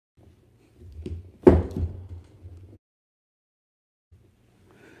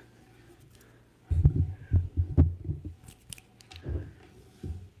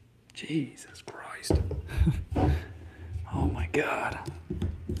Jesus Christ. Oh my God.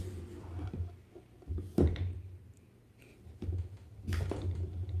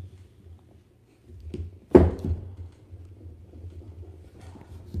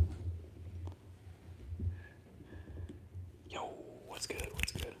 Yo, what's good?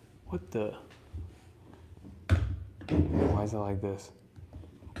 What's good? What the? Why is it like this?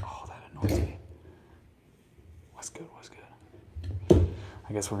 Oh, that annoys me. What's good? What's good?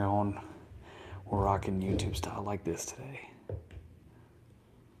 I guess we're rocking YouTube style like this today.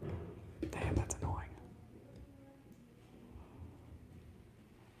 Damn, that's annoying.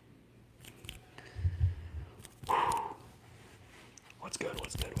 What's good?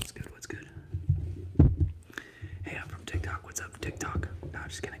 What's good? What's good? What's good? Hey, I'm from TikTok. What's up, TikTok? No,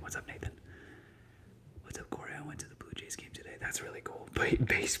 just kidding. What's up, Nathan? What's up, Corey? I went to the Blue Jays game today. That's really cool.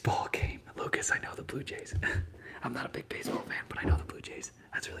 Baseball game. Lucas, I know the Blue Jays. I'm not a big baseball fan, but I know the Blue Jays.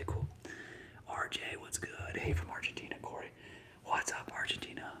 That's really cool. RJ, what's good? Hey, from Argentina, Corey. What's up,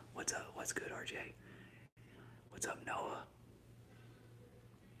 Argentina? What's up? What's good, RJ? What's up, Noah?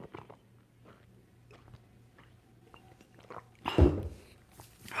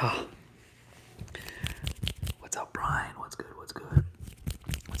 What's up, Brian? What's good? What's good?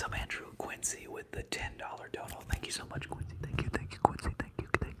 What's up, Andrew? Quincy with the $10 dono. Thank you so much, Quincy. Thank you, Quincy. Thank you,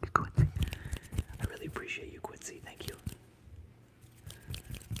 Quincy. I really appreciate you, Quincy. Thank you.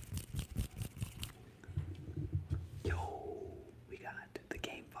 Yo, we got the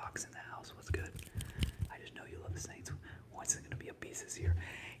Game Fox in the house. What's good? I just know you love the Saints. Winston's gonna be a beast this year.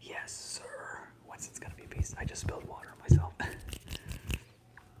 Yes, sir. Winston's gonna be a beast. I just spilled water on myself.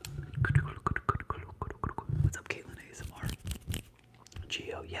 What's up, Caitlin ASMR?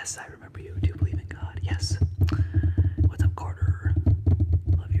 Gio, yes, I remember you. Do you believe in God? Yes. What's up, Carter?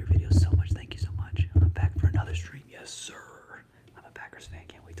 Love your videos so much. Thank you so much. I'm back for another stream. Yes, sir. I'm a Packers fan.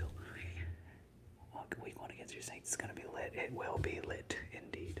 Can't wait till week 1 against your Saints. It's gonna be lit. It will be lit,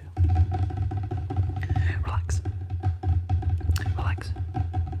 indeed. Relax. Relax.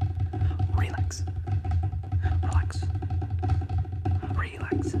 Relax. Relax.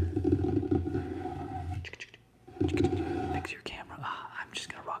 Relax. Fix your camera. I'm just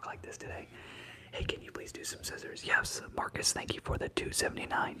gonna rock like this today. Hey, can you please do some scissors? Yes, Marcus, thank you for the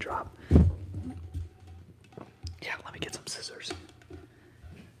 $2.79 drop. Yeah, let me get some scissors.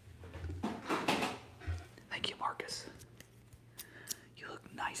 Thank you, Marcus. You look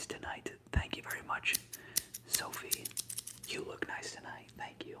nice tonight. Thank you very much. Sophie, you look nice tonight.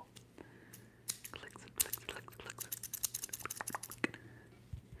 Thank you. Click, click, click, click, click.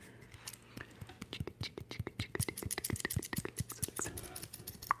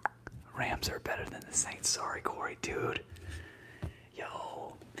 Rams are better than the Saints. Sorry, Corey, dude. Yo,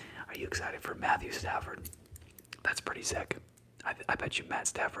 are you excited for Matthew Stafford? That's pretty sick. I bet you Matt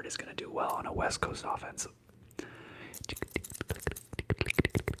Stafford is going to do well on a West Coast offense.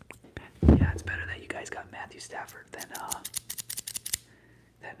 Yeah, it's better that you guys got Matthew Stafford than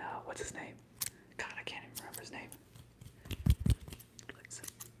what's his name? God, I can't even remember his name.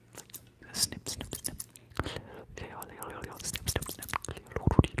 Snip, snip, snip. Snip, snip, snip.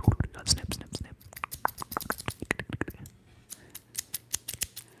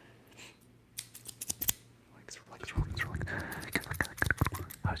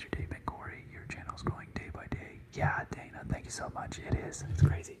 How's your day been, Corey? Your channel's growing day by day. Yeah, Dana, thank you so much. It is. It's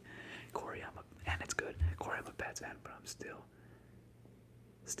crazy. Corey, and it's good. Corey, I'm a Pats fan, but I'm still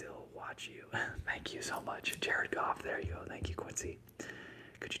watch you. Thank you so much. Jared Goff, there you go. Thank you, Quincy.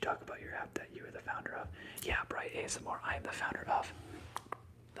 Could you talk about your app that you are the founder of? Yeah, Bright ASMR. I am the founder of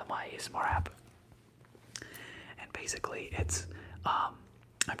the My ASMR app. And basically, it's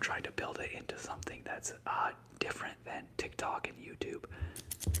I'm trying to build it into something that's different than TikTok and YouTube.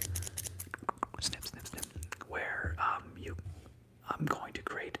 Snip, snip, snip. Where I'm going to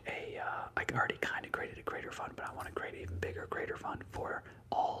create I already kind of created a creator fund, but I want to create an even bigger creator fund for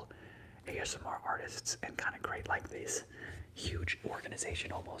all ASMR artists and kind of create like this huge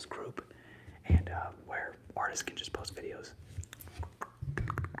organization, almost group, and where artists can just post videos.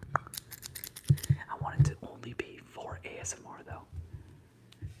 I want it to only be for ASMR though.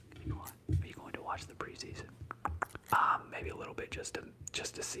 Are you going to watch the preseason? Maybe a little bit just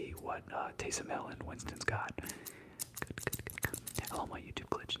to see what Taysom Hill and Winston's got. Good. Hello, my YouTube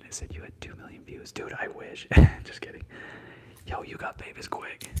glitch, and it said you had 2 million views. Dude, I wish. Just kidding. Yo, you got Babies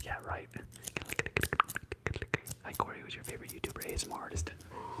quick. Yeah, right. Hi, Corey. Who's your favorite YouTuber ASMR artist?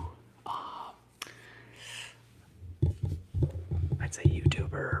 I'd say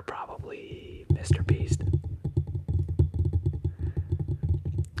YouTuber, probably Mr. Beast.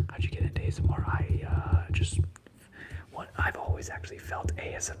 How'd you get into ASMR? I've always actually felt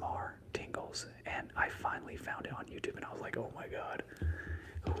ASMR battles, and I finally found it on YouTube, and I was like, oh my god,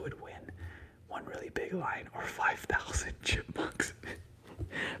 who would win? One really big lion or 5,000 chipmunks?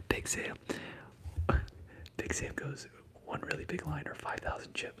 Big Sam. Big Sam goes, one really big lion or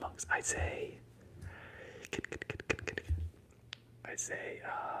 5,000 chipmunks. I'd say,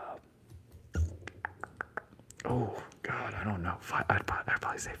 oh god, I don't know. I'd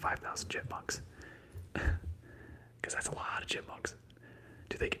probably say 5,000 chipmunks. Because that's a lot of chipmunks.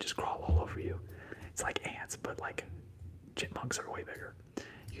 Dude, they can just crawl all over you. It's like ants, but like chipmunks are way bigger.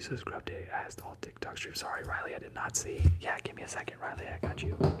 Use this scrub day as all TikTok streams. Sorry, Riley, I did not see. Yeah, give me a second, Riley. I got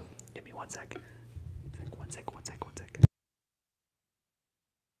you. Give me 1 sec. One sec.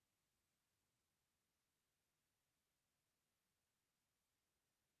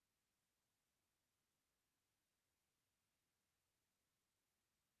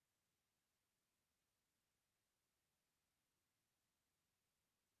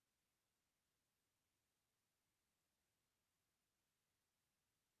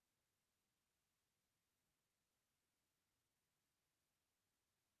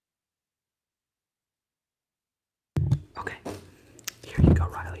 Okay, here you go,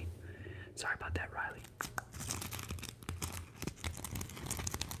 Riley. Sorry about that, Riley.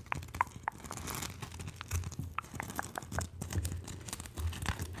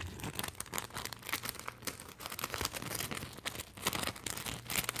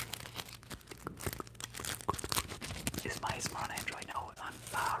 Is my ASMR on Android? No,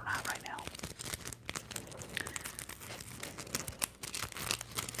 not right now.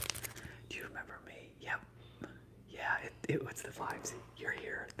 Do you remember me? Yep. Yeah, it's the vibes. You're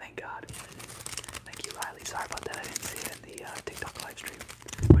here. Thank God. Thank you, Riley. Sorry about that. I didn't see it in the TikTok live stream.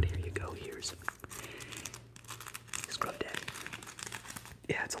 But here you go. Here's Scrub Day.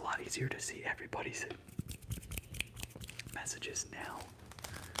 Yeah, it's a lot easier to see everybody's messages now.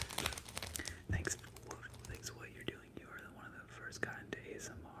 Thanks for what you're doing. You are one of the first guy into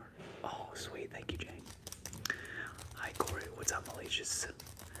ASMR. Oh, sweet. Thank you, Jane. Hi, Corey. What's up, Malicious?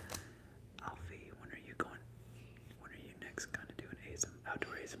 Alfie, when are you going? When are you next going to do an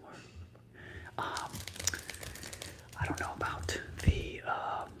outdoor ASMR? I don't know about the,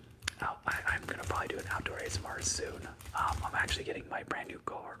 I'm gonna probably do an outdoor ASMR soon. I'm actually getting my brand new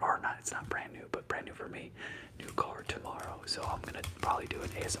car, or not, it's not brand new, but brand new for me, new car tomorrow. So I'm gonna probably do an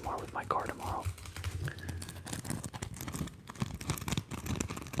ASMR with my car tomorrow.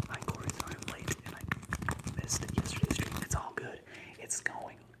 Hi Corey, sorry I'm late and I missed yesterday's stream. It's all good. It's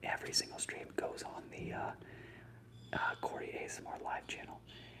going, every single stream goes on the Corey ASMR live channel.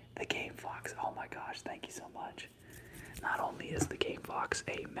 The Game Fox, oh my gosh, thank you so much. Not only is the Game Fox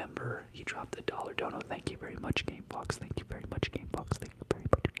a member, he dropped a $1 dono. Thank you very much, Game Fox. Thank you very much, Game Fox. Thank you very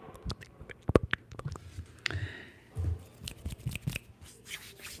much.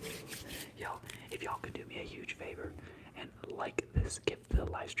 Yo, if y'all could do me a huge favor and like this, give the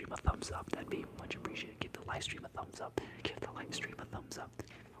live stream a thumbs up. That'd be much appreciated. Give the live stream a thumbs up. Give the live stream a thumbs up.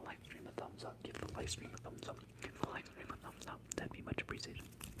 Give the live stream a thumbs up. Give the live stream a thumbs up. Give the live stream a thumbs up. That'd be much appreciated.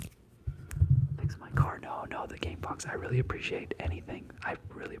 Fix my car. No, the Game Box. I really appreciate anything. I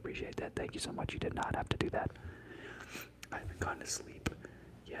really appreciate that. Thank you so much. You did not have to do that. I haven't gone to sleep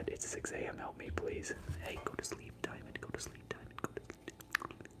yet. It's 6 a.m. Help me, please. Hey, go to sleep, Diamond. Go to sleep, Diamond. Go to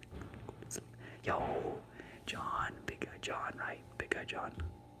sleep. Yo, John. Big guy John, right? Big guy John.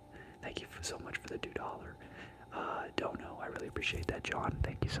 Thank you so much for the $2. Don't know. I really appreciate that, John.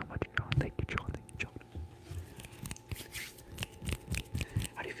 Thank you so much, John. Thank you, John. Thank you, John.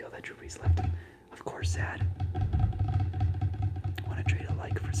 How do you feel that Drewby's left? Of course, sad. Want to trade a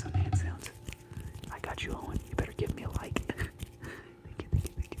like for some hand sounds? I got you, Owen. You better give me a like.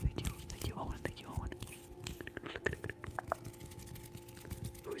 Thank you, Owen. Thank you, Owen.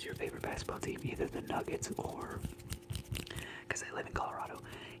 Who's your favorite basketball team? Either the Nuggets or, because I live in Colorado,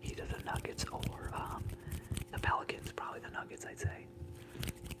 either the Nuggets or the Pelicans. Probably the Nuggets, I'd say.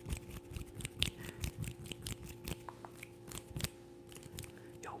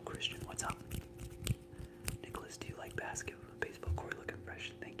 Yo, Christian, what's up? Nicholas, do you like baseball? Corey, looking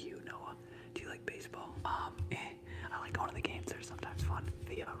fresh. Thank you, Noah. Do you like baseball? I like going to the games. They're sometimes fun.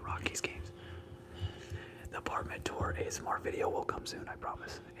 The Rockies games. The apartment tour ASMR video will come soon, I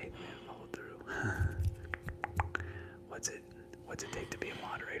promise. Hey, man, follow through. What's it take to be a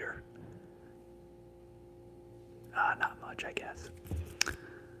moderator? Not much, I guess.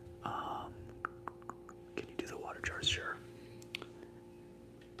 Can you do the water jars? Sure.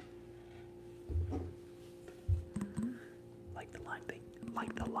 Like the line thing.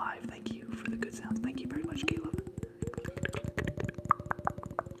 Like the live. Thank you for the good sounds. Thank you very much, Caleb.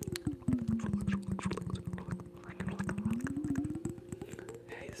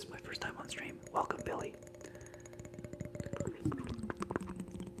 Hey, this is my first time on stream.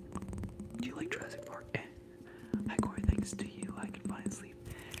 Hi Corey, thanks to you, I can finally sleep.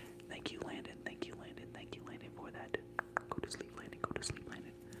 Thank you, Landon. Thank you, Landon. Thank you, Landon, for that. Go to sleep, Landon. Go to sleep,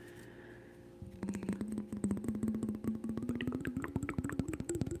 Landon.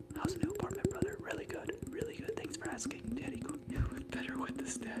 How's the new apartment, brother? Really good. Really good. Thanks for asking. Daddy, go better with the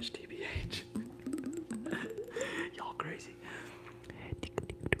stash, TBH. Y'all crazy.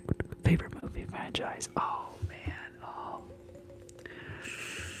 Favorite movie franchise? Oh, man.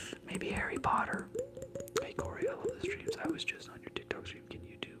 Maybe Harry Potter. Hey, Corey, I love the streams. I was just on your TikTok stream. Can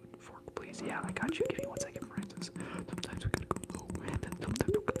you do fork, please? Yeah, I got you. Give me 1 second, Francis. Sometimes we gotta go low, and then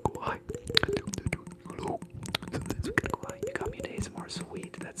sometimes we gotta go high. Sometimes we gotta go high. You got me an ASMR,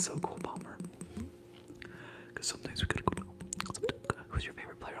 sweet. That's so cool, Palmer. Because sometimes we gotta go low. Who's your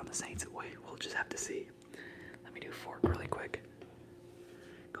favorite player on the Saints? Wait, we'll just have to see. Let me do fork really quick.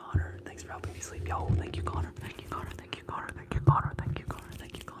 Connor, thanks for helping me sleep. Yo, thank you, Connor. Thank you, Connor. Thank you, Connor. Thank you, Connor. Thank you, Connor.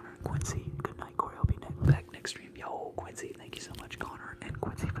 Thank you, Connor. Quincy, good night, Corey. I'll be back next stream. Yo, Quincy, thank you so much, Connor. And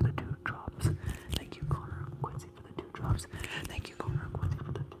Quincy for the 2 drops. Thank you, Connor. Quincy for the 2 drops. Thank you, Connor. Quincy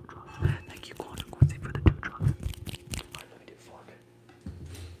for the 2 drops. Thank you, Connor. Quincy for the 2 drops. Alright, let me do fork.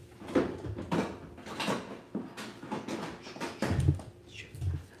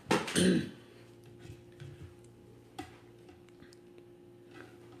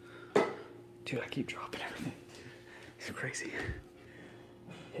 Dude, I keep dropping everything. It's crazy.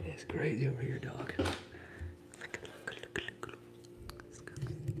 It is crazy over here, dog.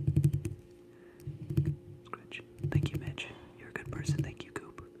 Scratch. Thank you, Mitch. You're a good person. Thank you,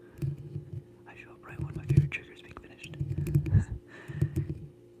 Coop. I show up right when my favorite trigger is being finished.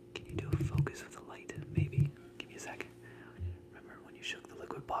 Can you do a focus of the light? Maybe. Give me a second. Remember when you shook the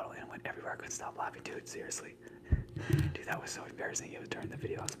liquid bottle and went everywhere? I couldn't stop laughing, dude. Seriously. Dude, that was so embarrassing. It was during the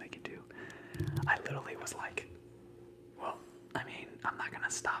video I was making, too. I literally was like, well, I mean, I'm not gonna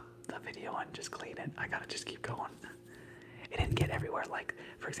stop the video and just clean it. I gotta just keep going. It didn't get everywhere. Like,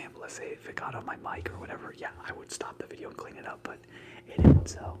 for example, let's say if it got on my mic or whatever, yeah, I would stop the video and clean it up, but it didn't,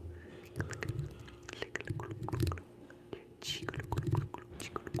 so. Can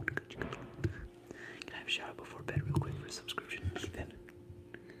I have a shout out before bed real quick for a subscription?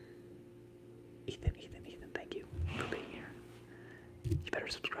 Ethan, thank you for being here. You better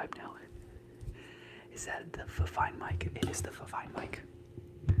subscribe now. Is that the fine mic? It is the fine mic.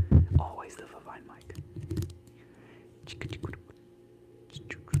 Always the fine mic.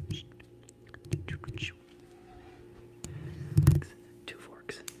 2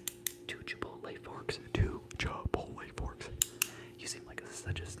 forks. 2 Chipotle forks. 2 Chipotle forks. You seem like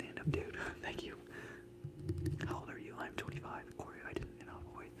such a stand-up dude. Thank you. How old are you? I'm 25. Corey, I didn't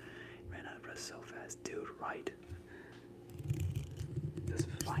ran out of breath so fast. Dude, right. Does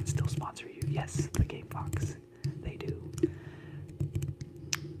Vine still sponsor you? Yes, the Game Fox. They do.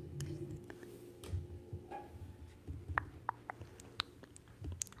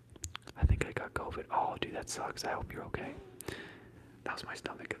 I think I got COVID. Oh, dude, that sucks. I hope you're okay. That was my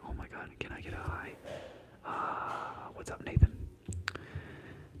stomach. Oh my god, can I get a high? What's up, Nathan?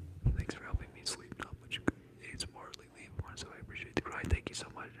 Thanks for helping me sleep. Not much ASMR lately, so I appreciate the cry. Thank you so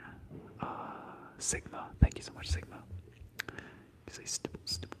much. Sigma. Thank you so much, Sigma. You say stipple,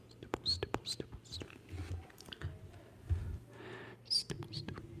 stipple, stipple, stipple, stipple, stipple. Stipple,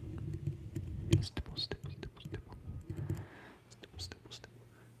 stipple. Stipple, stipple, stipple, stipple. Stipple, stipple, stipple,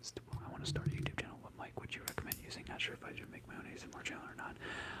 stipple. I want to start a YouTube channel. What mic would you recommend using? Not sure if I should make my own ASMR channel or not.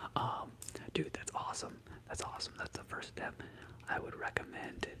 Dude, that's awesome. That's awesome. That's the first step. I would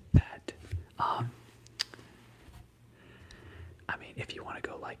recommend that. I mean, if you want to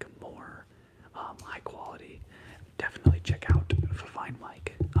go like more high quality, definitely check out Fine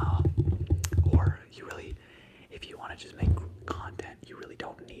Mic. Or you really, if you want to just make content, you really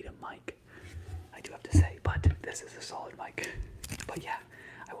don't need a mic. I do have to say, but this is a solid mic. But yeah,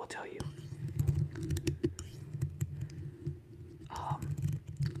 I will tell you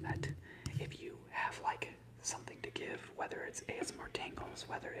that if you have like something to give, whether it's ASMR tingles,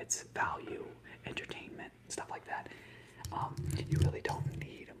 whether it's value, entertainment, stuff like that, you really don't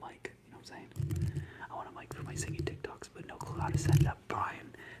need a mic. You know what I'm saying? I want a mic for my singing TikToks, but no clue how to set it up,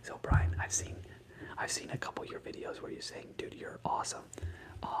 Brian. So Brian, I've seen a couple of your videos where you're saying, dude, you're awesome.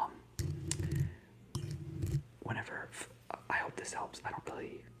 Whenever, I hope this helps. I don't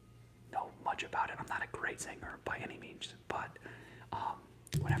really know much about it. I'm not a great singer by any means, but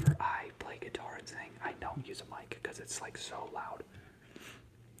whenever I play guitar and sing, I don't use a mic because it's like so loud.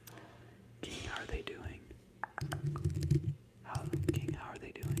 King, how are they doing? King, how are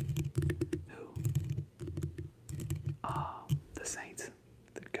they doing? Who? The Saints.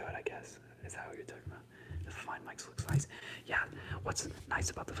 They're good, I guess. Is that what you're talking about? The Fine mic looks nice. Yeah, what's nice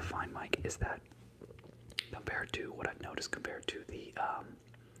about the Fine mic is that compared to what I've noticed compared to the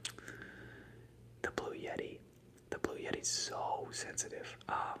Blue Yeti. The Blue Yeti's so sensitive,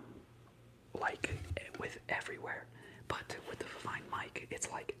 like with everywhere, but with the Fine mic, it's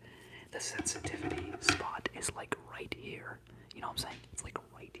like the sensitivity spot is like right here. You know what I'm saying? It's like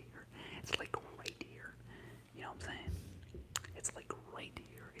right here. It's like right here. You know what I'm saying? It's like right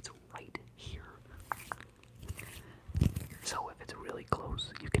here. It's right here. So if it's really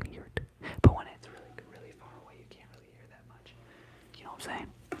close, you can hear it. But when it's really, really far away, you can't really hear that much. You know what I'm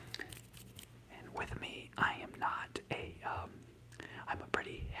saying? And with me, I am not a, I'm a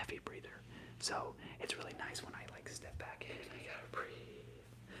pretty heavy breather. So it's really nice when I like step back in. I gotta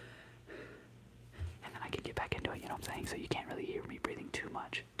breathe. And then I can get back into it, you know what I'm saying? So you can't really hear me breathing too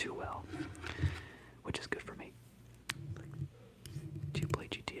much, too well. Which is good for me. Do you play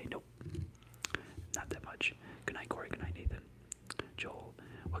GTA? Nope. Not that much. Good night, Corey. Good night, Nathan. Joel,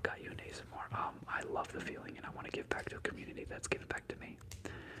 what got you into ASMR? I love the feeling and I want to give back to a community that's given back to me.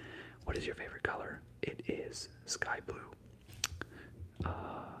 What is your favorite color? It is sky blue.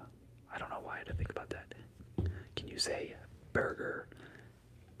 I don't know why I had to think about that. Can you say burger?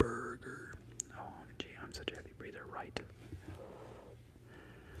 Burger. Oh, gee, I'm such a heavy breather, right?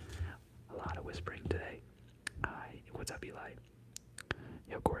 A lot of whispering today. Hi, what's up, Eli?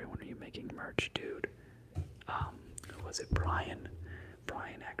 Yo, Corey, when are you making merch, dude? Was it Brian?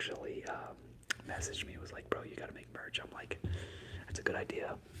 Brian actually messaged me, was like, bro, you gotta make merch. I'm like, that's a good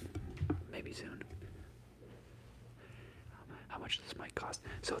idea. Maybe soon. How much does this mic cost?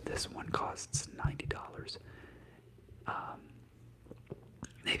 So this one costs $90.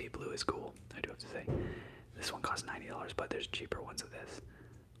 Navy blue is cool, I do have to say. This one costs $90, but there's cheaper ones of this.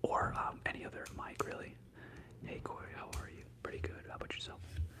 Or any other mic, really. Hey, Corey, how are you? Pretty good. How about yourself?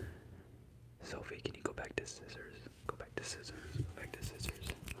 Sophie, can you go back to scissors? Go back to scissors. Go back to scissors.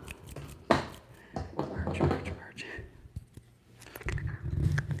 Merch, merch, merch.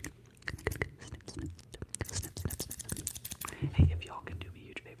 Hey, if y'all can do me a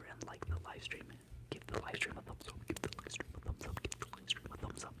huge favor and like the live stream, give the live stream a thumbs up. Give the live stream a thumbs up. Give the live stream a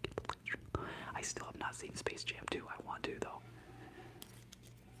thumbs up. Give the live stream. I still have not seen Space Jam 2. I want to though.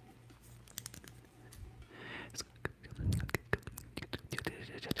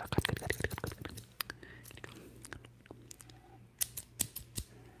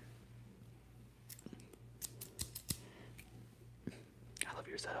 I love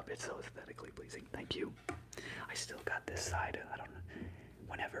your setup. It's so aesthetically pleasing. Thank you. I still got this side. I don't know.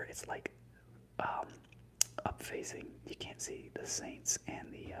 Whenever it's like up facing, you can't see the Saints and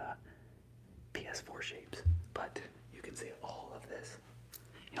the PS4 shapes, but you can see all of this.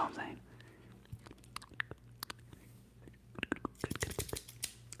 You know what I'm saying?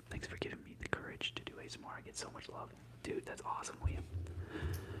 Thanks for giving me the courage to do ASMR. I get so much love. Dude, that's awesome, William.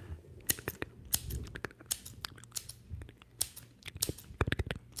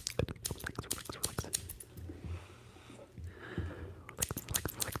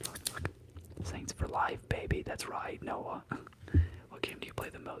 Saints for life, baby. That's right, Noah. What game do you play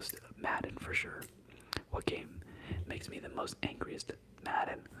the most? Madden, for sure. What game makes me the most angriest?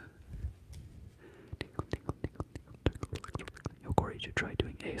 Madden. Yo, Corey, you should try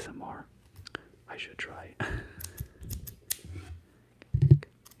doing ASMR. I should try.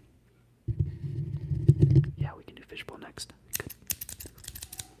 Yeah, we can do fishbowl next. Good.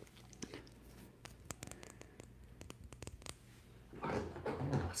 Alright,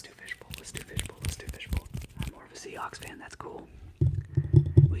 let's do fishbowl. Let's do fishbowl. Let's do fishbowl. I'm more of a Seahawks fan. That's cool.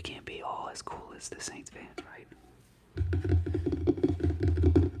 We can't be all as cool as the Saints fans, right?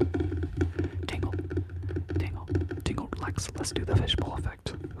 Tingle, tingle, tingle, relax. Let's do the fishbowl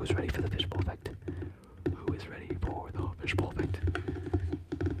effect. Who's ready for the fishbowl effect? Who is ready for the fishbowl effect?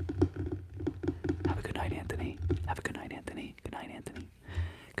 Have a good night, Anthony. Have a good night, Anthony. Good night, Anthony.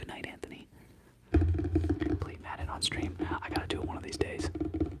 Good night, Anthony. Play Madden on stream. I gotta do it one of these days.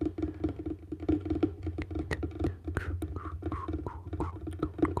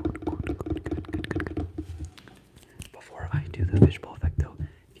 Before I do the fishbowl effect, though,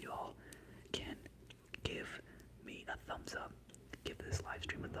 if you all can give me a thumbs up, give this live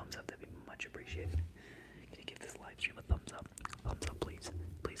stream a thumbs up, that'd be much appreciated.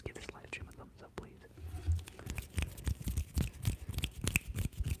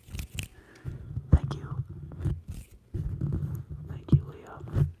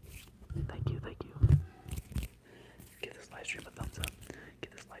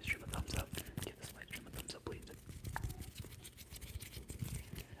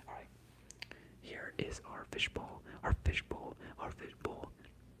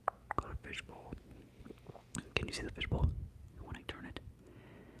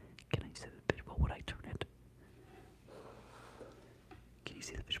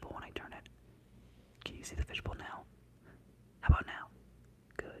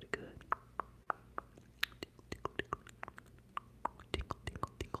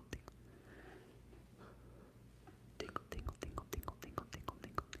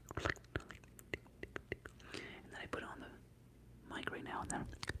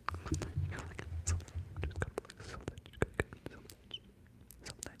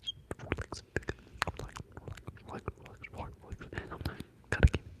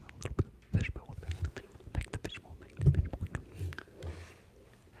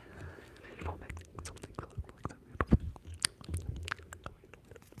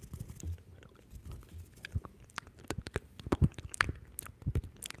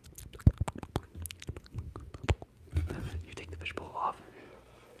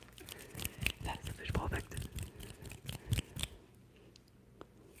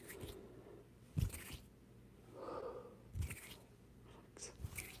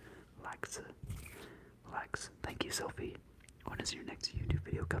 is your next YouTube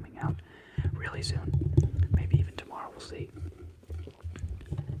video coming out? Really soon. Maybe even tomorrow, we'll see.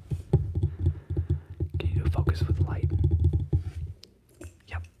 Can you do a focus with light?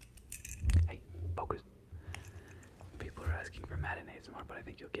 Yep. Hey, focus. People are asking for mad and ASMR, but I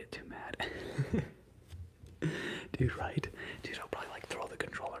think you'll get too mad. Dude, right? Dude, I'll probably like throw the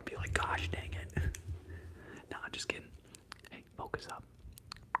controller and be like, gosh dang it. Nah, just kidding. Hey, focus up.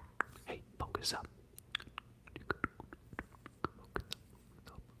 Hey, focus up.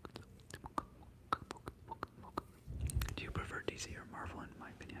 Do you prefer DC or Marvel? In my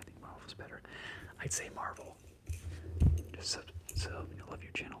opinion, I think Marvel's better. I'd say Marvel. Just so you love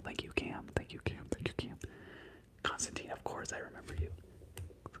your channel. Thank you, Cam. Thank you, Cam. Thank you, Cam. Constantine, of course, I remember you.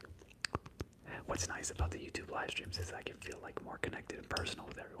 What's nice about the YouTube live streams is I can feel like more connected and personal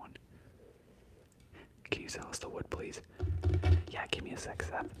with everyone. Can you sell us the wood, please? Yeah, give me a sec,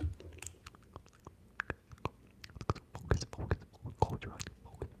 Seth.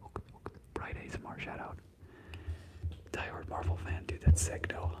 Bright ASMR shout out. Diehard Marvel fan, dude, that's sick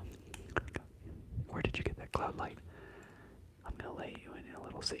though. Where did you get that cloud light? I'm gonna let you in a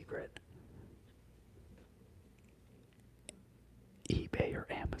little secret. eBay or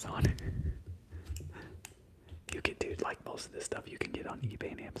Amazon. You can do like most of this stuff you can get on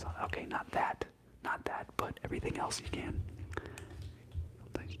eBay and Amazon. Okay, not that, but everything else you can.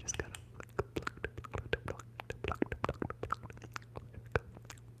 Sometimes you just gotta.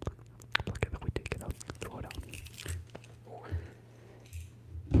 We take it out, throw it out. Oh,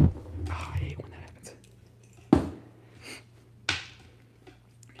 I hate when that happens.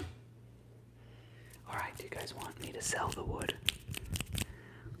 Alright, do you guys want me to sell the wood?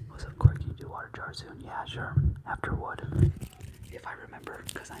 What's up, Corey? Can you do water jar soon? Yeah, sure. After wood. If I remember,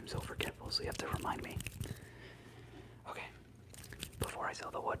 because I'm so forgetful, so you have to remind me. Okay. Before I sell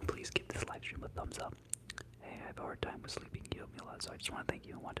the wood, please give this live stream a thumbs up. Hey, I have a hard time with sleeping. You help me a lot, so I just want to thank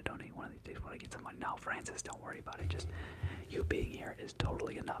you and want to donate one of these days when I get some money. No, Francis, don't worry about it. Just you being here is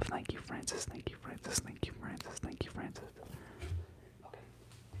totally enough. Thank you, Francis. Thank you, Francis. Thank you, Francis. Thank you, Francis. Okay.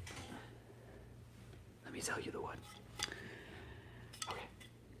 Let me sell you the wood. Okay.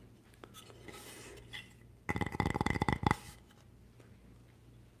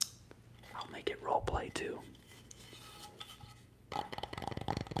 I'll make it roleplay too.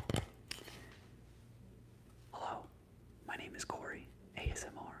 Hello, my name is Corey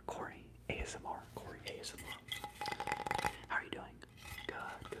ASMR. Corey ASMR. Corey ASMR. How are you doing? Good.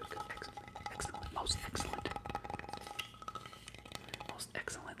 Excellent. Excellent. Most excellent. Most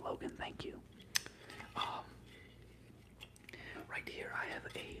excellent, Logan. Thank you. Right here, I have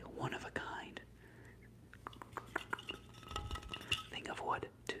a one-of-a-kind thing of wood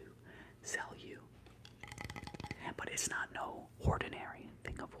to sell you. But it's not no ordinary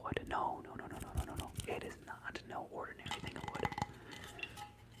thing of wood. No. It is not no ordinary thing of wood.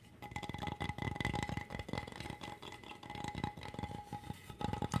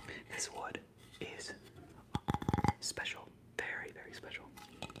 This wood is special. Very, very special.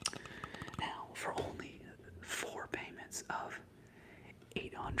 Now, for only 4 payments of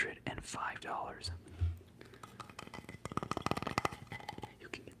 $805, you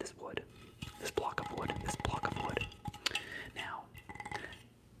can get this wood. This block of wood. Now,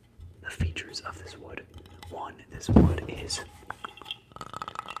 the features of this wood. One, this wood is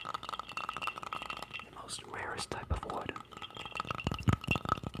the most rarest type of wood.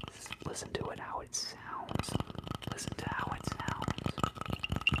 Listen to it, how it sounds. Listen to how it sounds.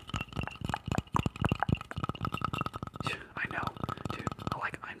 I know, dude.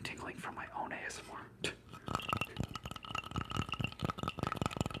 I'm tingling from my own ASMR.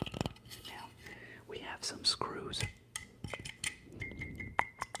 Now, we have some screws.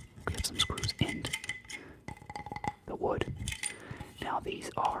 In the wood. Now these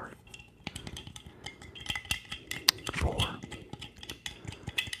are for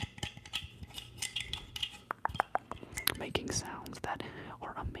making sounds that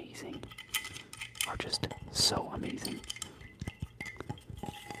are amazing, are just so amazing.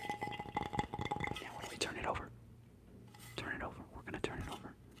 Now when we turn it over, we're gonna turn it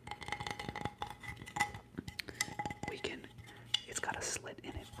over. It's got a slit in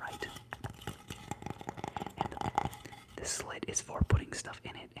it, right? And this slit is for putting stuff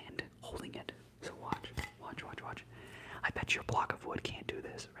in it and holding it. So watch. I bet your block of wood can't do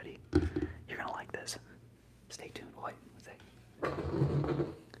this. Ready? You're gonna like this. Stay tuned. Wait, one sec.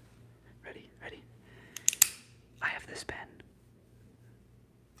 Ready? I have this pen.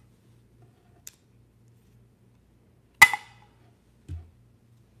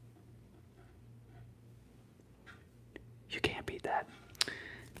 You can't beat that.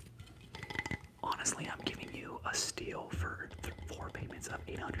 Honestly, I'm giving you a steal for 4 payments of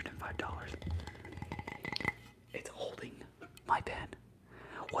 $805. It's holding my pen.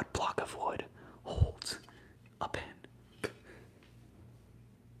 What block of wood holds a pen?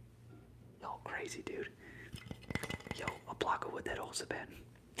 Yo, crazy dude. Yo, a block of wood that holds a pen.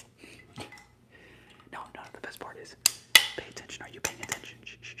 No, the best part is, pay attention. Are you paying attention?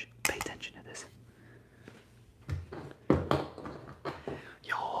 Shh. Pay attention to this.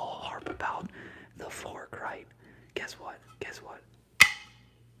 Yo, harp about the fork, right? Guess what?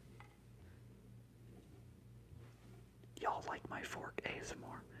 Y'all like my fork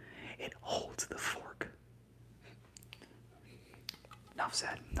ASMR? It holds the fork. Enough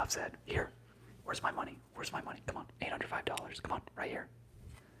said. Here. Where's my money? Come on. $805. Come on, right here.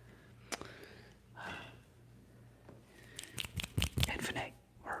 Infinite.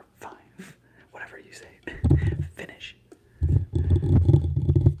 Or 5. Whatever you say. Finish.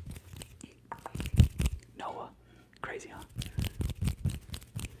 Noah. Crazy, huh?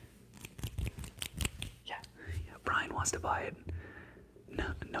 Yeah. Brian wants to buy it. No,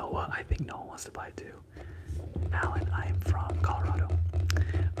 Noah. I think Noah wants to buy it too. Alan, I am from Colorado.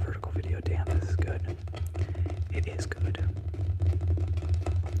 Vertical video. Damn, this is good. It is good.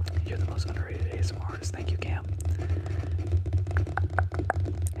 You're the most underrated ASMR artist. Thank you, Cam.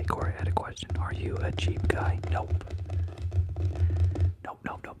 Hey, Corey, I had a question. Are you a cheap guy? Nope.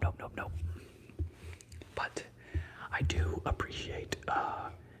 Nope. But I do appreciate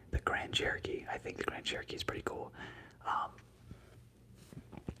the Grand Cherokee. I think the Grand Cherokee is pretty cool.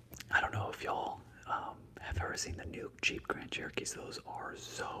 I don't know if y'all have ever seen the new Jeep Grand Cherokees. Those are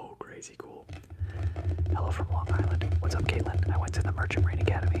so crazy cool. Hello from Long Island. What's up, Caitlin? I went to the Merchant Marine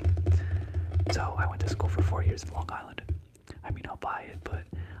Academy. So I went to school for 4 years in Long Island. I mean, I'll buy it, but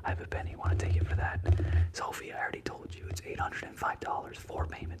I have a penny. Want to take it for that? Sophie, I already told you it's $805. 4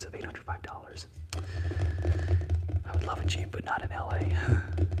 payments of $805. I would love a Jeep, but not in LA,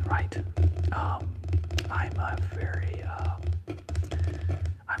 right? I'm a very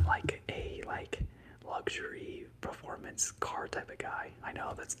I'm like a luxury performance car type of guy. I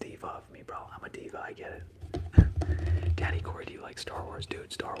know that's diva of me, bro. I'm a diva. I get it. Daddy Corey, do you like Star Wars?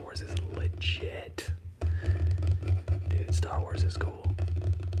 Dude, Star Wars is legit. Dude, Star Wars is cool.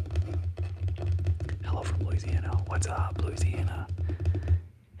 Hello from Louisiana. What's up, Louisiana?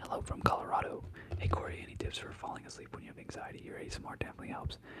 Hello from Colorado. Hey Corey, any tips for falling asleep when you have anxiety? Your ASMR definitely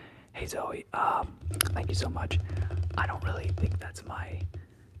helps. Hey Zoe, thank you so much. I don't really think that's my,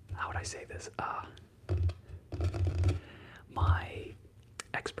 how would I say this? My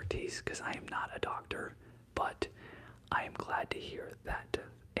expertise, because I am not a doctor, but I am glad to hear that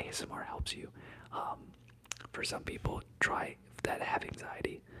ASMR helps you. For some people, try that have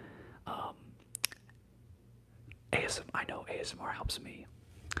anxiety. I know ASMR helps me,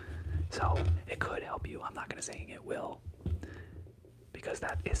 so it could help you. I'm not gonna say it will, because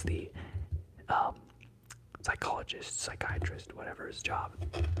that is the psychologist, psychiatrist, whatever his job.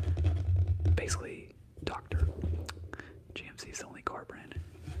 Basically, doctor. GMC is the only car brand.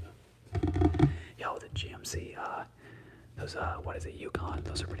 Yo, the GMC, those, what is it, Yukon,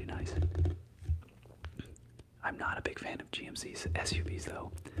 those are pretty nice. I'm not a big fan of GMC's SUVs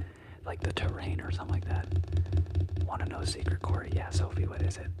though, like the Terrain or something like that. Want to know secret, Corey? Yeah, Sophie, what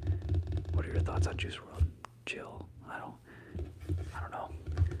is it? What are your thoughts on Juice WRLD? Chill. I don't know.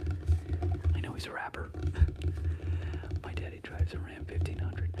 I know he's a rapper. My daddy drives a Ram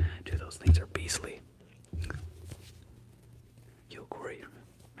 1500. Dude, those things are beastly. Yo, Corey,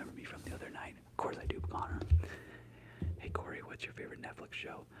 remember me from the other night? Of course I do, Connor. Hey, Corey, what's your favorite Netflix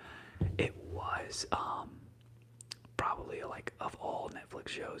show? It was, probably, like, of all Netflix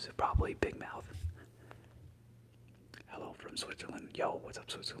shows, probably Big Mouth. Hello from Switzerland. Yo, what's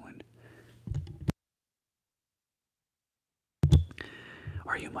up, Switzerland?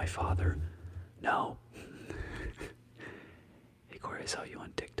 Are you my father? No. Hey Corey, I saw you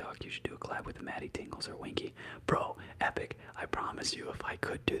on TikTok. You should do a collab with Maddie Tingles or Winky. Bro, epic. I promise you, if I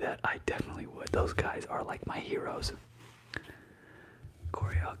could do that, I definitely would. Those guys are like my heroes.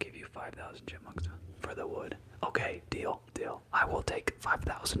 Corey, I'll give you 5,000 chipmunks for the wood. Okay, deal. I will take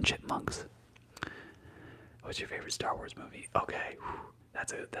 5,000 chipmunks. What's your favorite Star Wars movie? Okay,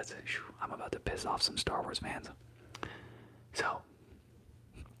 that's a. I'm about to piss off some Star Wars fans. So,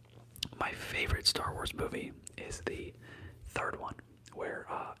 my favorite Star Wars movie is the third one, where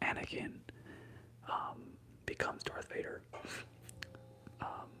Anakin becomes Darth Vader,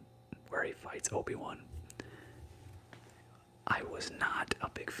 where he fights Obi-Wan. I was not a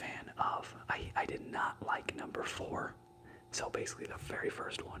big fan of. I did not like number 4. So basically, the very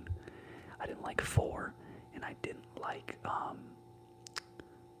first one, I didn't like 4. And I didn't like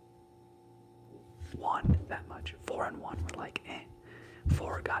 1 that much. 4 and 1 were like, eh.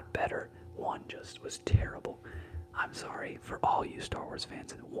 4 got better. 1 just was terrible. I'm sorry for all you Star Wars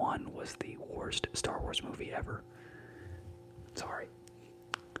fans. 1 was the worst Star Wars movie ever. Sorry.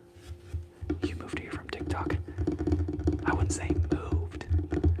 You moved here from TikTok. I wouldn't say moved,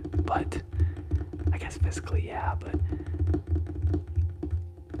 but I guess physically, yeah, but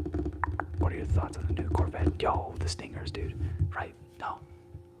what are your thoughts on the new Corvette? Yo, the Stingers, dude. Right? No.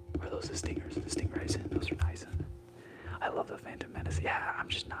 Or are those the Stingers? The Stingrays? Those are nice. I love the Phantom Menace. Yeah, I'm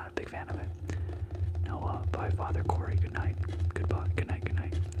just not a big fan of it. No, bye, Father Corey. Good night. Goodbye. Good night. Good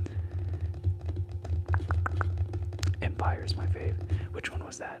night. Empire's my fave. Which one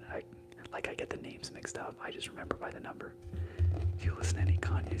was that? I get the names mixed up. I just remember by the number. If you listen to any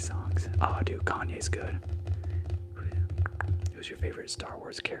Kanye songs. Oh, dude, Kanye's good. Who's your favorite Star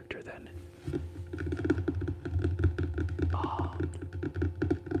Wars character then?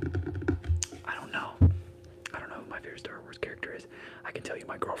 I don't know. I don't know who my favorite Star Wars character is. I can tell you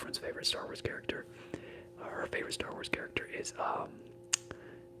my girlfriend's favorite Star Wars character. Her favorite Star Wars character is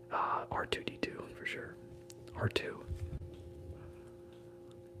R2D2 for sure. R2.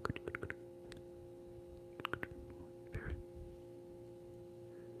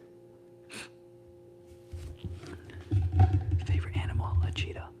 Favorite animal? A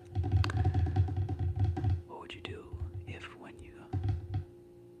cheetah. What would you do if when you...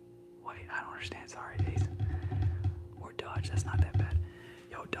 Wait, I don't understand. Sorry, Ace. Or dodge. That's not that bad.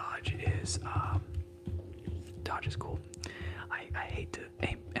 Yo, dodge is cool. I hate to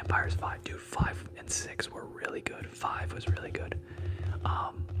aim. Empire's 5, dude. 5 and 6 were really good. 5 was really good.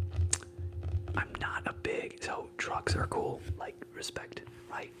 I'm not a big, so trucks are cool, like respect,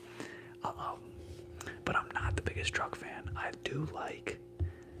 right? But I'm not the biggest truck fan. I do like,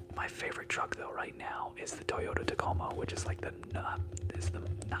 my favorite truck though right now is the Toyota Tacoma, which is like the not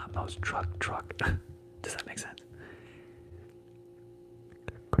most truck. Does that make sense?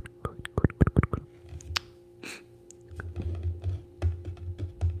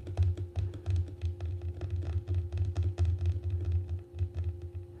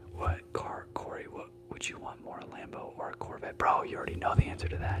 What car, Corey? What would you want more, a Lambo or a Corvette? Bro, you already know the answer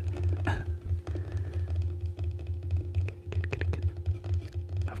to that.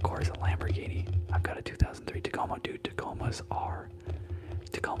 Of course, a Lamborghini. I've got a 2003 Tacoma. Dude, Tacomas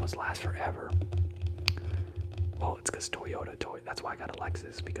last forever. Well, it's because Toyota. That's why I got a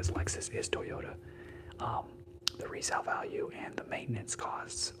Lexus, because Lexus is Toyota. The resale value and the maintenance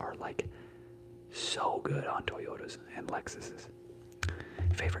costs are like so good on Toyotas and Lexuses.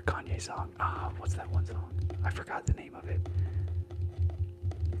 Favorite Kanye song? What's that one song? I forgot the name of it.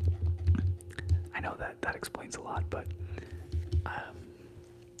 I know that explains a lot, but I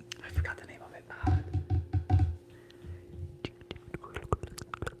forgot the name of it.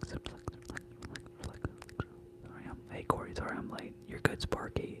 Hey Corey, sorry I'm late. You're good,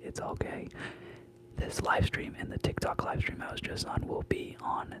 Sparky. It's okay. This live stream and the TikTok live stream I was just on will be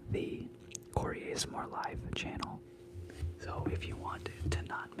on the Corey ASMR Live channel. So if you want to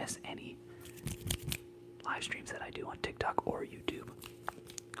not miss any live streams that I do on TikTok or YouTube,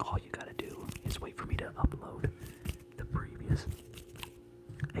 all you gotta do is wait for me to upload the previous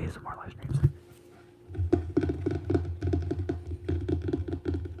ASMR live streams.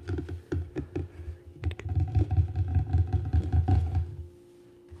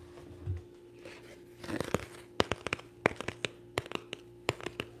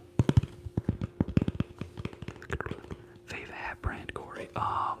 Favorite hat brand, Corey?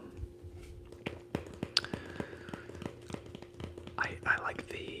 I like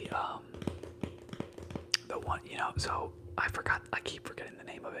the one, you know, so I keep forgetting the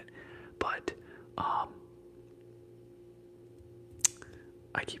name of it, but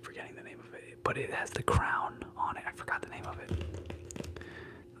I keep forgetting the name of it, but it has the crown on it. I forgot the name of it.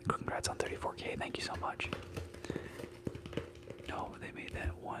 Congrats on 34K, thank you so much. No, they made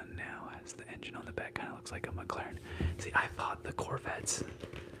that one now, has the engine on the back, kind of looks like a McLaren. See, I thought the Corvettes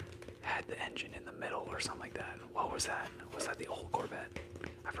had the engine in the middle or something like that. What was that? Was that the old Corvette?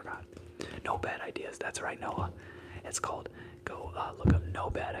 I forgot. No Bad Ideas, that's right, Noah. It's called, go look up No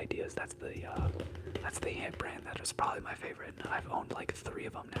Bad Ideas. That's the hit brand. That is probably my favorite. I've owned like 3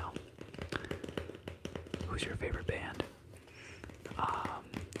 of them now. Who's your favorite band? I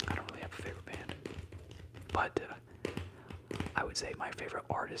don't really have a favorite band, but I would say my favorite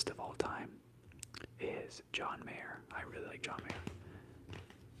artist of all time is John Mayer. I really like John Mayer.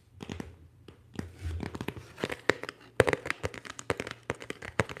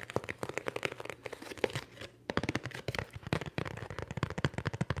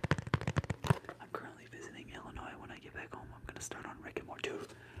 I'm currently visiting Illinois. When I get back home, I'm gonna start on Rick and Morty. Dude,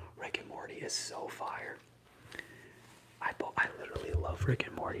 Rick and Morty is so fire. I literally love Rick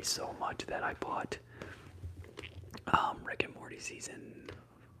and Morty so much that I bought Rick and Morty season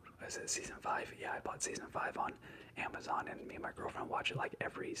 5? Yeah, I bought season 5 on Amazon, and me and my girlfriend watch it like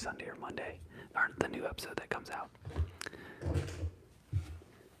every Sunday or Monday, or the new episode that comes out.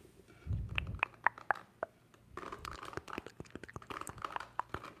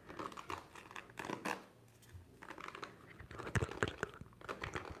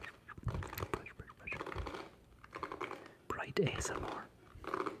 Bright ASMR.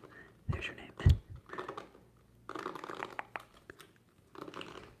 There's your name.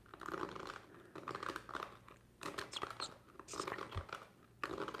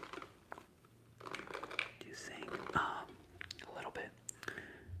 Do you sing? A little bit.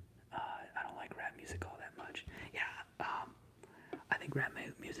 I don't like rap music all that much. Yeah, I think rap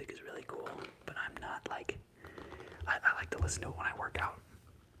music is really cool, but I'm not like, I like to listen to it when I work out.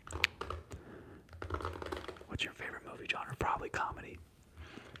 What's your favorite movie genre? Probably comedy.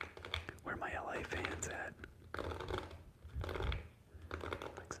 Where are my LA fans at?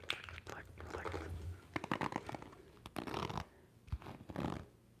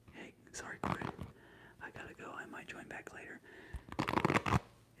 Hey, sorry, Corey. I gotta go. I might join back later.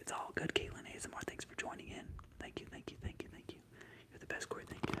 It's all good, Caitlin ASMR. Thanks for joining in. Thank you, thank you, thank you, thank you. You're the best, Corey.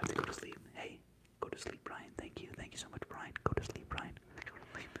 Thank you. I have to go to sleep. Hey, go to sleep, Brian. Thank you. Thank you so much, Brian. Go to sleep, Brian.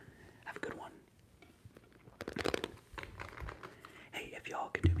 Have a good one. Hey, if y'all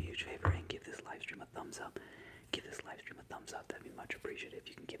could do me a huge favor and give this live stream a thumbs up, give this live stream a thumbs up. That'd be much appreciated. If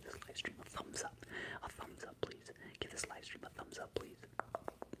you can give this live stream a thumbs up, please. Give this live stream a thumbs up, please.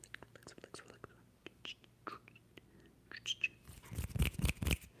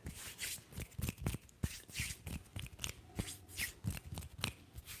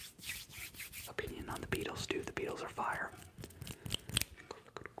 Opinion on the Beatles, dude. The Beatles are fire.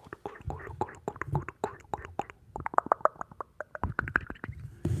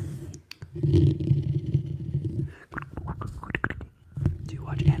 Do you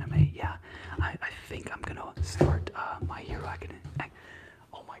watch anime? Yeah, I think I'm gonna start My Hero Academia.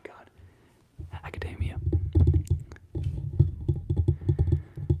 Oh my god, Academia.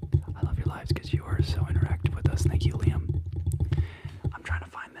 I love your lives because you are so interactive with us. Thank you, Liam. I'm trying to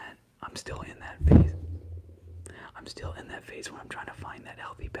find that. I'm still in that phase. Where I'm trying to find that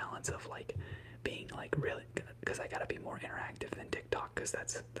healthy balance of like being like really, because I gotta be more interactive than TikTok, because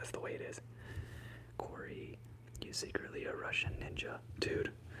that's the way it is. Corey, you secretly a Russian ninja,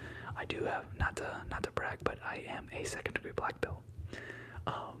 dude. I do have, not to brag, but I am a 2nd degree black belt.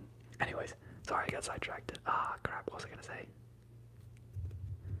 Anyways, sorry I got sidetracked. Crap, what was I gonna say?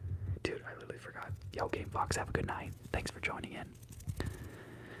 Dude, I literally forgot. Yo, Game Fox, have a good night. Thanks for joining in.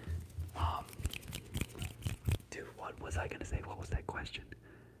 Dude, what was I gonna say? What was that question?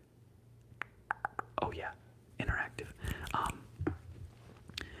 Oh yeah, interactive.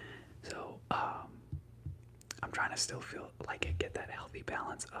 I'm trying to still feel like I get that healthy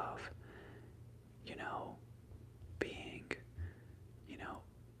balance of, you know, being, you know,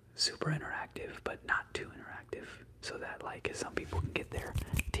 super interactive, but not too interactive, so that like some people can get their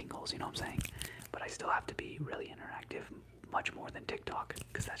tingles, you know what I'm saying? But I still have to be really interactive, much more than TikTok,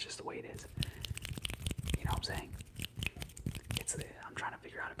 because that's just the way it is. You know what I'm saying? I'm trying to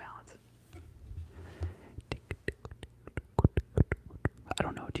figure out a balance. I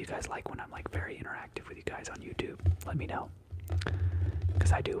don't know, do you guys like when I'm like very interactive with you guys on YouTube? Let me know,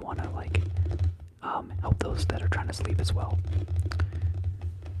 because I do want to like help those that are trying to sleep as well.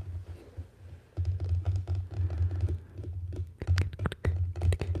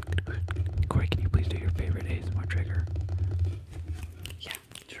 Corey, can you please do your favorite ASMR trigger? Yeah,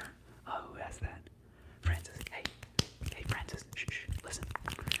 sure. Oh, who has that? Francis, hey. Hey, Francis, shh, listen.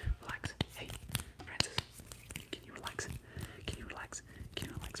 Relax. Hey, Francis, can you relax? Can you relax? Can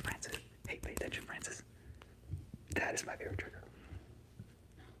you relax, Francis? Hey, pay attention, Francis. That is my favorite trigger.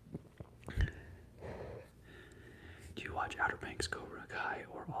 Do you watch Outer Banks, Cobra Kai,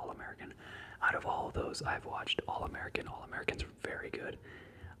 or All American? Out of all of those, I've watched All American. All American's very good.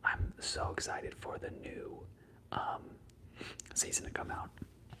 I'm so excited for the new season to come out.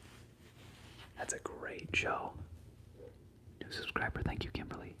 That's a great show. New subscriber, thank you,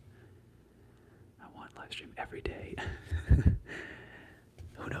 Kimberly. I want live stream every day.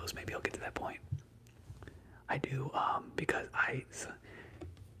 Who knows? Maybe I'll get to that point. I do, because I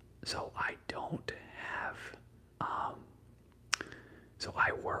don't have, so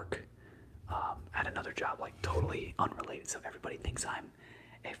I work at another job, like totally unrelated. So everybody thinks I'm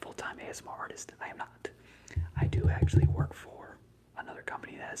a full-time ASMR artist. I am not. I do actually work for another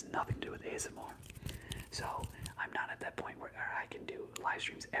company that has nothing to do with ASMR. So I'm not at that point where I can do live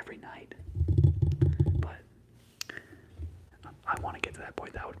streams every night. I want to get to that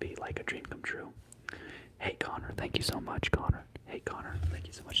point. That would be like a dream come true. Hey Connor, thank you so much, Connor. Hey Connor, thank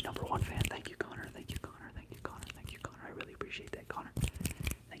you so much. #1 fan. Thank you, Connor. Thank you, Connor. Thank you, Connor. Thank you, Connor. I really appreciate that, Connor.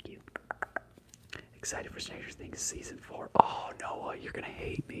 Thank you. Excited for Stranger Things season 4. Oh, Noah, you're gonna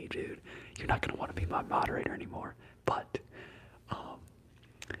hate me, dude. You're not gonna want to be my moderator anymore. But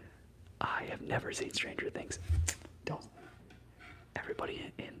I have never seen Stranger Things. Don't.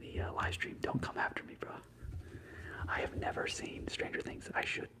 Everybody in the live stream, don't come after me, bro. I have never seen Stranger Things. I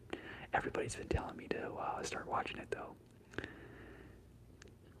should. Everybody's been telling me to start watching it, though.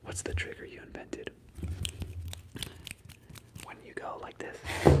 What's the trigger you invented? When you go like this.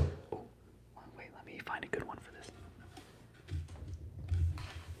 Oh, wait, let me find a good one for this.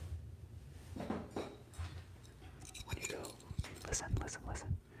 When you go, listen.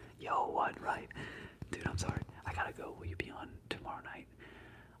 Yo, what, right? Dude, I'm sorry. I gotta go. Will you be on tomorrow night?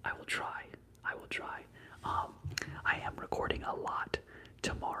 I will try. I am recording a lot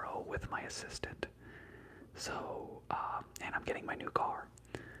tomorrow with my assistant. So, and I'm getting my new car.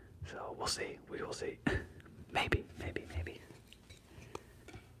 So we'll see. We will see. Maybe.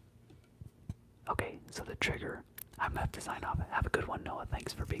 Okay, so the trigger. I'm gonna have to sign off. Have a good one, Noah.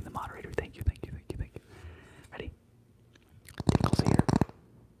 Thanks for being the moderator. Thank you. Ready? Tinkles here.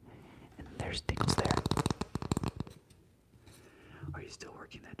 And there's Tinkles there. Are you still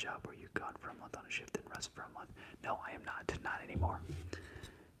working that job where you've gone for a month on a shift and rest for a month? No, I am not. Not anymore.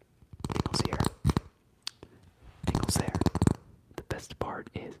 Tinkles here. Tinkles there. The best part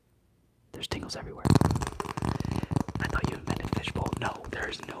is there's tingles everywhere. I thought you invented fishbowl. No,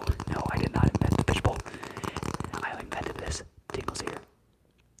 there's no, I did not invent the fishbowl. I invented this. Tingles here.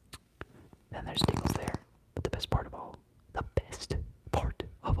 Then there's tingles there. But the best part of all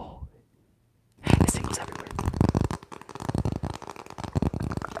is tingles everywhere.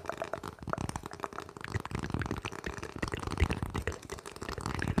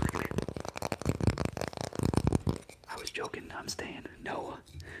 I was joking, I'm staying. No.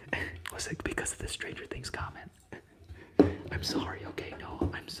 Was it because of the Stranger Things comment? I'm sorry, okay,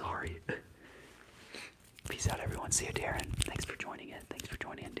 no, I'm sorry. Peace out, everyone. See you, Darren. Thanks for joining in.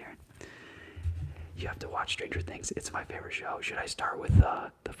 Darren. You have to watch Stranger Things. It's my favorite show. Should I start with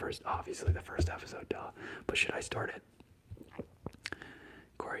obviously the first episode, duh. But should I start it?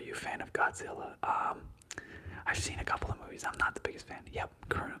 Corey, are you a fan of Godzilla? I've seen a couple of movies. I'm not the biggest fan. Yep,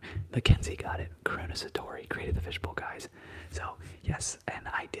 Mackenzie got it. Karuna Satori created the Fishbowl guys. So, yes, and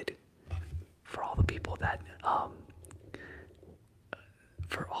I did, for all the people that,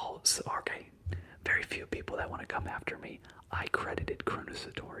 very few people that want to come after me, I credited Karuna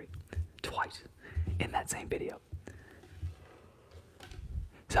Satori twice in that same video.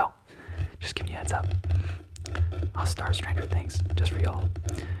 So, just giving you a heads up. I'll start Stranger Things just for y'all.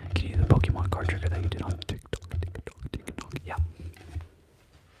 Can you do the Pokemon card trigger that you did on TikTok? Yeah.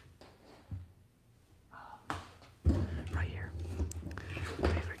 Right here.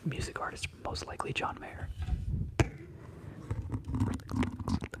 Favorite music artist, most likely John Mayer.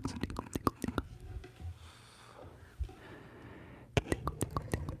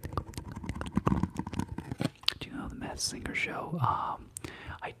 Do you know the Masked Singer show?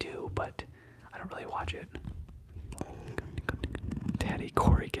 I do, but I don't really watch it. Daddy,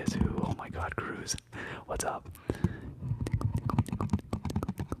 Corey, guess who? Oh my god, Cruz. What's up?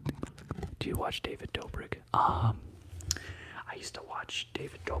 Do you watch David Dobrik? I used to watch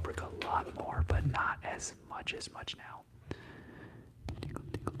David Dobrik a lot more, but not as much now.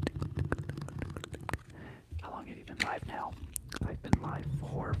 How long have you been live now? I've been live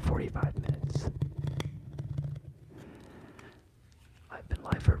for 45 minutes.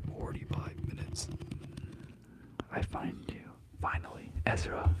 I find you. Finally.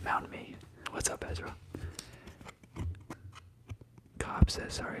 Ezra found me. What's up, Ezra? Cobb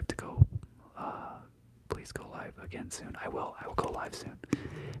says, sorry, I have to go. Please go live again soon. I will go live soon.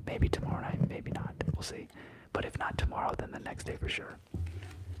 Maybe tomorrow night, maybe not. We'll see. But if not tomorrow, then the next day for sure.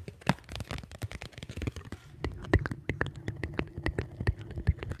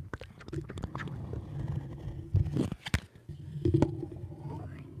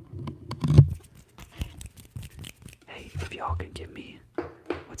 Hey, if y'all can give me,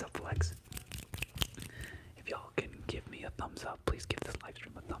 what's up, Flex? If y'all can give me a thumbs up, please give this live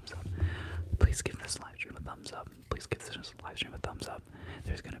stream a thumbs up. Please give this live stream a thumbs up. Please give this live stream a thumbs up.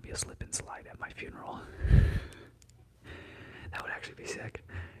 There's gonna be a slip and slide at my funeral. That would actually be sick,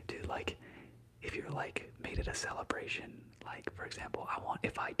 dude. Like, if you're like made it a celebration, like for example,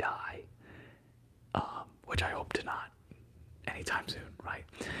 if I die, which I hope to not anytime soon, right?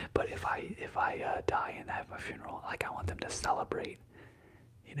 But if I die and have my funeral, like I want them to celebrate,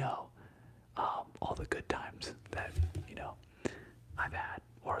 all the good times that I've had,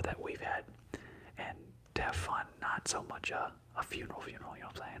 or that we've had, and to have fun, not so much a funeral, you know what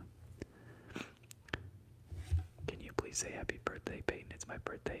I'm saying? Can you please say happy birthday, Peyton? It's my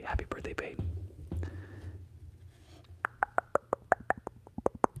birthday. Happy birthday, Peyton.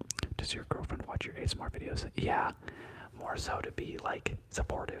 Does your girlfriend watch your ASMR videos? Yeah, more so to be like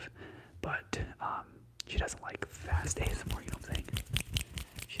supportive, but she doesn't like fast ASMR, you know what I'm saying?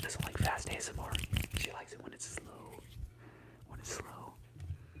 She doesn't like fast ASMR. She likes it when it's slow. When it's slow.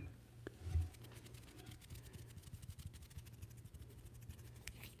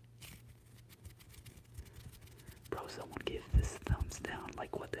 Bro, someone give this thumbs down.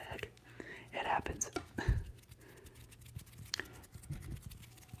 Like, what the heck? It happens.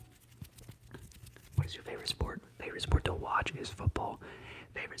 What is your favorite sport? Favorite sport to watch is football.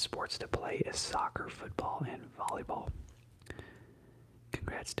 Favorite sports to play is soccer, football, and volleyball.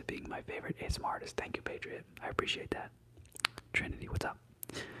 Congrats to being my favorite ASMR artist. Thank you, Patriot. I appreciate that. Trinity, what's up?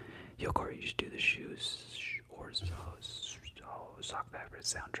 Yo, Corey, you should do the shoes or sock fabric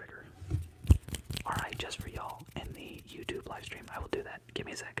sound trigger. Alright, just for y'all in the YouTube live stream, I will do that. Give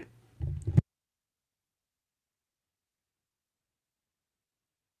me a sec.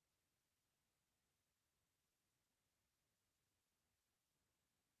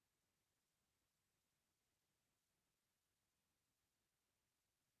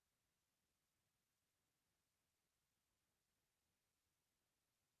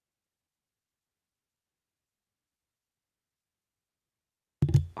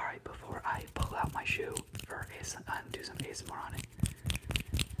 Alright, before I pull out my shoe for and do some ASMR on it,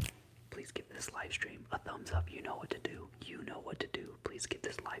 please give this live stream a thumbs up. You know what to do. You know what to do. Please give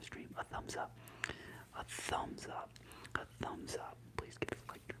this live stream a thumbs up. A thumbs up. A thumbs up. Please give this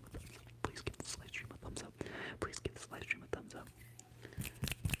live stream a thumbs up. Please give this live stream a thumbs up. Please give this live stream a thumbs up.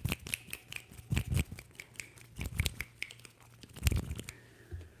 Please give this live stream a thumbs up.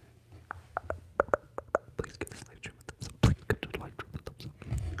 Please give this live stream a thumbs up. Please give this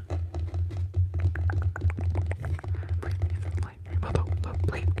live stream a thumbs up.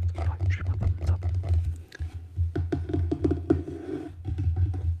 Please give this live stream a thumbs up.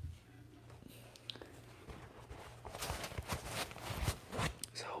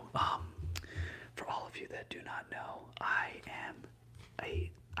 So, for all of you that do not know, I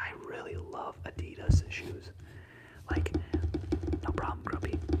really love Adidas shoes. Like, no problem,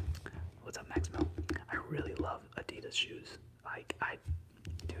 Grumpy. What's up, Maximo? I really love Adidas shoes. Like,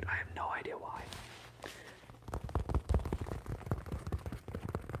 dude, I have no idea why.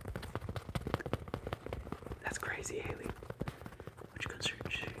 That's crazy, Haley.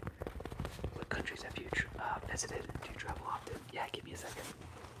 What countries have you visited? Do you travel often? Yeah, give me a second.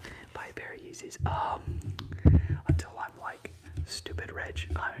 Buy a pair of Yeezys. Until I'm like stupid rich,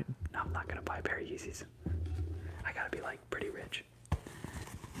 I'm not gonna buy a pair of Yeezys. I gotta be like pretty rich.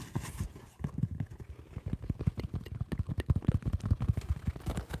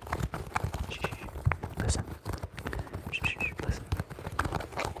 Listen. Listen.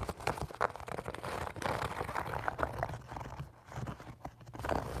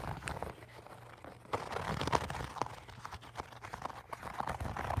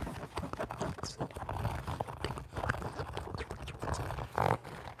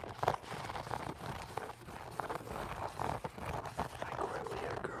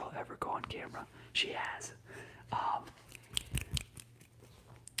 Camera. She has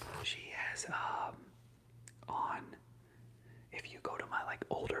on, if you go to my like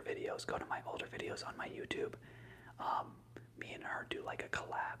older videos, on my YouTube, me and her do like a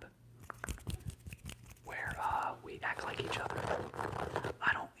collab where we act like each other.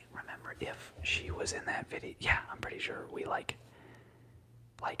 I don't remember if she was in that video. Yeah, I'm pretty sure we like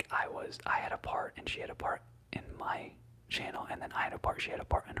I had a part and she had a part in my channel, and then she had a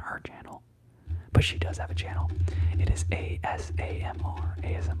part in her channel. But she does have a channel. It is ASMR.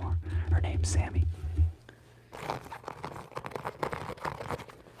 Her name's Sammy.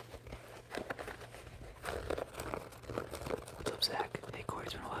 What's up, Zach? Hey, Corey,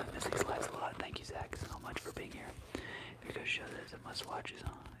 it's been a while. I miss these lives a lot. Thank you, Zach, so much for being here. If you guys show this, a must-watch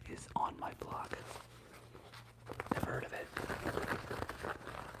is on my blog. Never heard of it.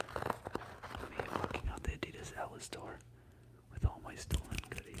 Me walking out the Adidas outlet store with all my stolen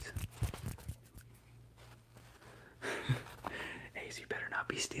goodies. Ace, you better not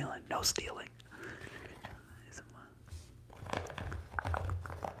be stealing. No stealing.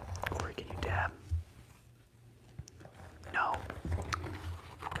 Corey, can you dab? No.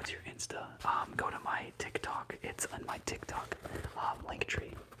 What's your Insta? Go to my TikTok. It's on my TikTok link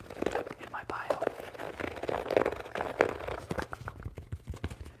tree in my bio.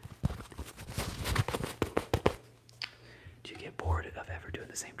 Do you get bored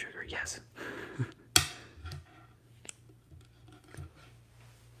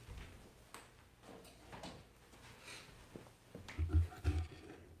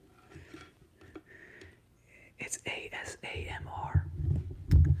ASAMR.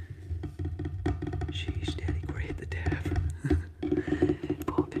 Sheesh, Daddy, Corey hit the tab.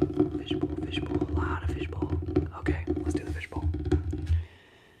 Fishbowl, a lot of fishbowl. Okay, let's do the fishbowl.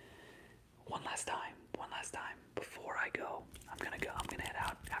 One last time. Before I go, I'm gonna head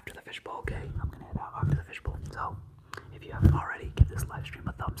out after the fishbowl, okay? I'm gonna head out after the fishbowl. So, if you haven't already, give this live stream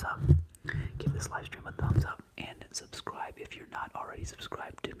a thumbs up. And subscribe if you're not already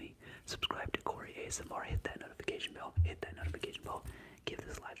subscribed to me. Subscribe to Corey ASMR. Hit that notification bell. Give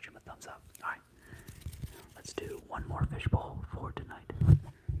this live stream a thumbs up. Alright. Let's do one more fishbowl for tonight.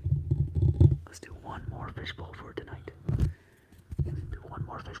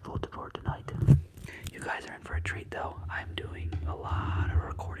 You guys are in for a treat though. I'm doing a lot of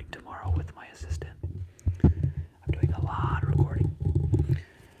recording tomorrow with my assistant.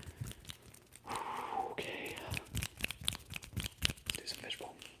 Okay. Let's do some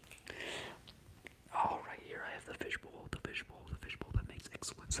fishbowl. All right, here I have the fishbowl that makes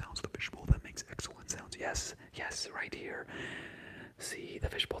excellent sounds. Yes, right here. See the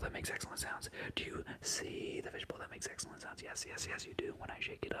fishbowl that makes excellent sounds. Do you see the fishbowl that makes excellent sounds? Yes, you do. When I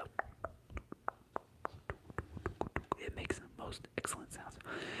shake it up, it makes the most excellent sounds.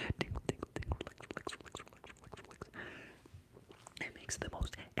 Tingle, tingle, tingle, relax. It makes the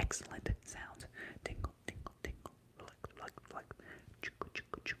most excellent sounds. Tingle, tingle, tingle, relax.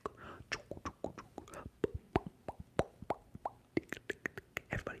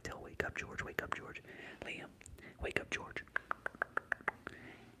 Everybody tell wake up George. Liam, wake up George.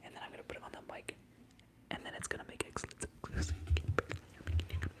 And then I'm gonna put him on the mic, and then it's gonna make excellent sounds.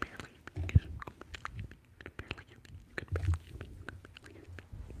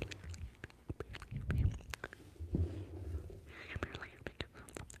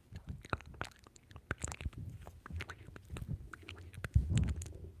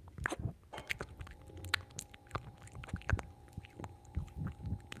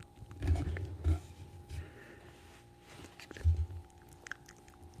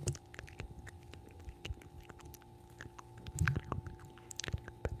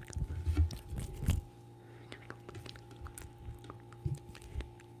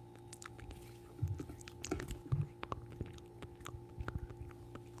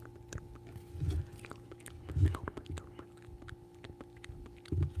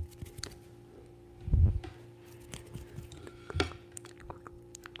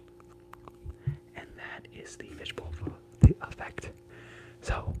 Is the fishbowl effect.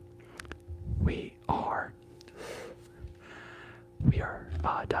 So we are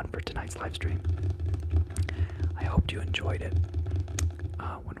done for tonight's live stream. I hope you enjoyed it.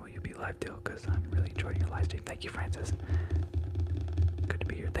 When will you be live till? Because I'm really enjoying your live stream. Thank you, Francis. Good to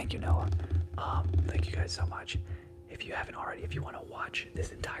be here. Thank you, Noah. Thank you guys so much. If you haven't already, if you want to watch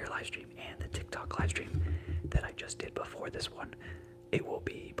this entire live stream and the TikTok live stream that I just did before this one, it will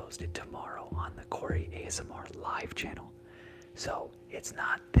be posted tomorrow on the Corey ASMR Live channel. So it's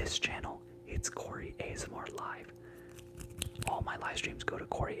not this channel, it's Corey ASMR Live. All my live streams go to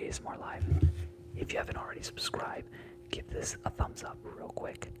Corey ASMR Live. If you haven't already subscribed, give this a thumbs up real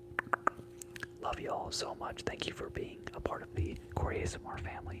quick. Love you all so much. Thank you for being a part of the Corey ASMR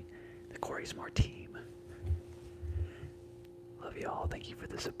family, the Corey ASMR team. Love you all. Thank you for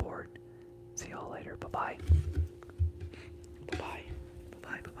the support. See y'all later. Bye-bye. Bye-bye.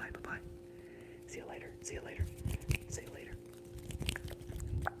 See you later.